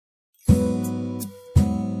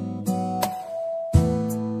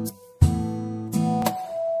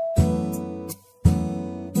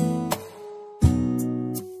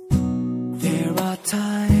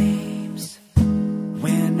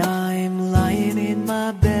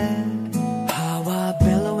my bed, how I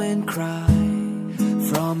bellow and cry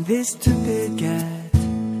from this stupid cat.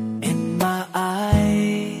 In my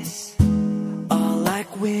eyes are like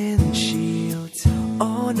windshields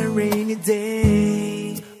on a rainy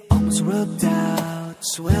day, almost rubbed out,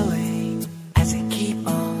 swelling as I keep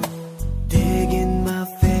on digging my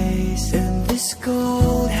face in this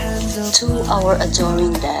cold hands of To our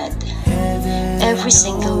adoring dad, every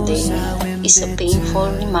single day is a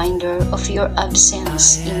painful reminder of your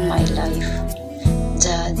absence in my life.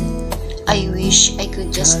 Dad, I wish I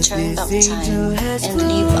could just turn back time and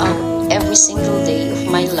live out every single day of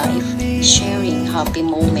my life sharing happy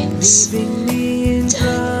moments. Dad,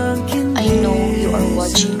 I know you are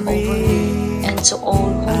watching over me and to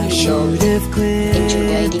all whom you love, and your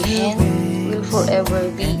guiding hand will forever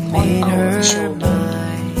be on our shoulder.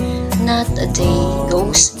 Not a day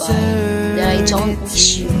goes by that I don't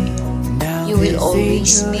miss you. You will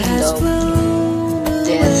always be loved.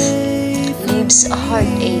 Death leaves a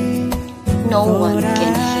heartache no one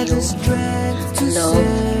can heal. Love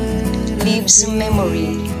leaves a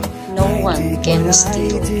memory no one can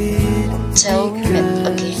steal. Till we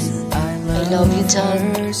met again, I love you,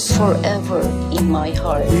 Dad, forever in my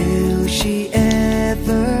heart. Will she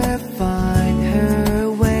ever find her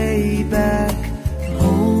way back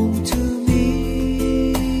home to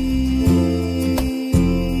me?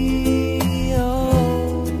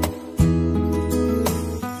 Oh.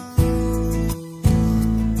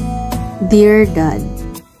 Dear Dad,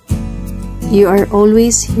 you are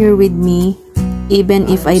always here with me, even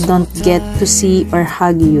if I don't get to see or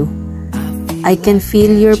hug you. I can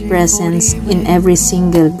feel your presence in every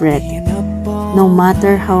single breath, no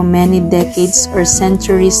matter how many decades or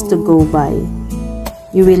centuries to go by.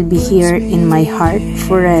 You will be here in my heart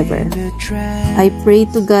forever. I pray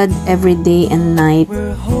to God every day and night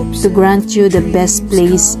to grant you the best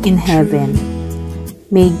place in heaven.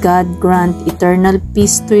 May God grant eternal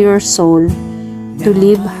peace to your soul, to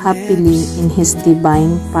live happily in His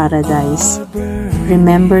divine paradise,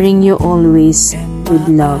 remembering you always with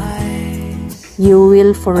love. You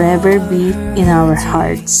will forever be in our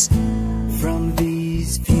hearts. From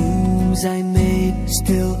these fumes I made,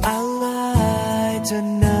 still I light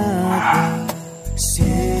another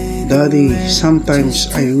cigarette. Daddy, sometimes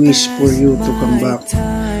I wish for you to come back,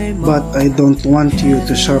 but I don't want you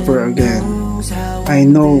to suffer again. I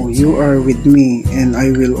know you are with me and I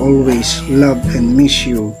will always love and miss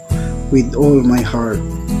you with all my heart.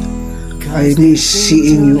 I miss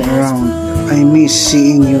seeing you around. I miss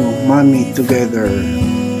seeing you, Mommy, together.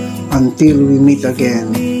 Until we meet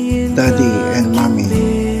again, Daddy and Mommy.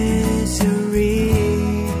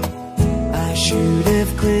 I should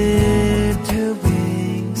have clipped her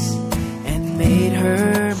wings and made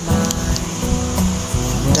her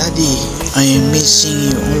mine. Daddy, I am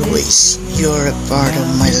missing you always. You're a part of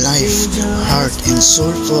my life, heart and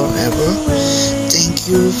soul forever.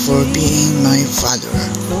 Thank you for being my father.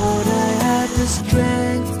 Thought I had the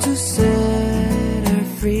strength to set her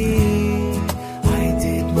free. I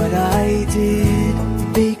did what I did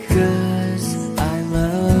because I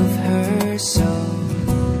love her so.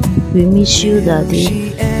 We miss you,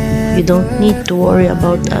 Daddy. You don't need to worry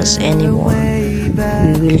about us anymore. We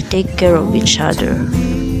will take care of each other.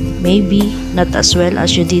 Maybe not as well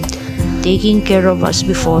as you did taking care of us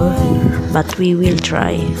before, but we will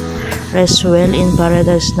try. Rest well in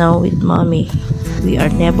paradise now with Mommy. We are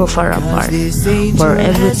never far apart, for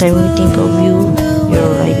every time we think of you,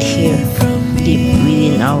 you're right here, deep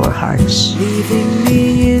within our hearts. Leaving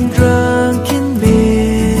me in drunken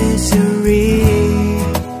misery.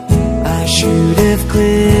 I should have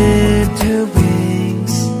clipped her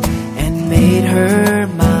wings and made her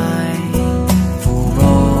mine for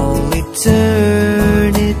all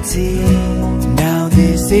eternity. Now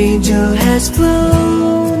this angel has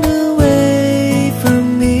flown away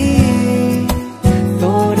from me.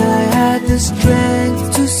 Thought I had the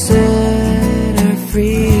strength to set her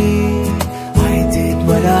free. I did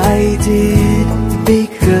what I did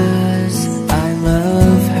because I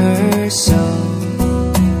love her so.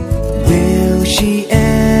 Will she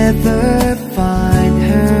ever find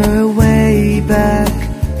her way back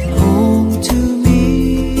home to me?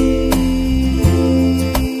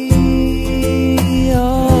 Oh.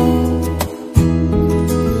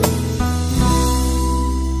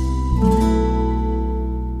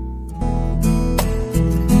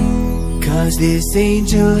 'Cause this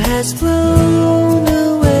angel has flown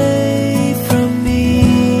away from me,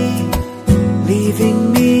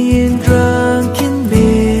 leaving me in drunken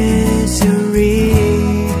misery.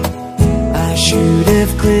 I should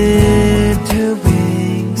have clipped her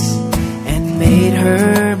wings and made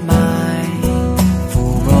her mine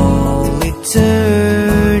for all eternity.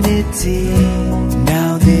 see.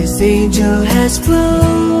 Now this angel has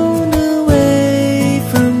flown away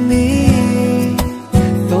from me.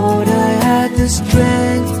 Thought I had the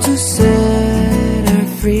strength to set her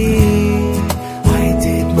free. I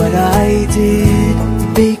did what I did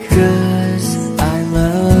because I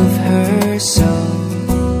love her so.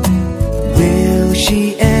 Will she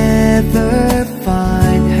ever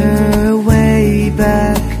find her way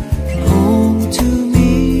back home to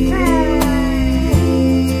me?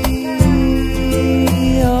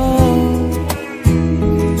 Oh.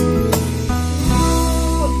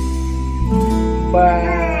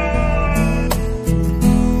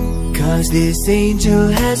 'Cause this angel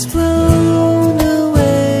has flown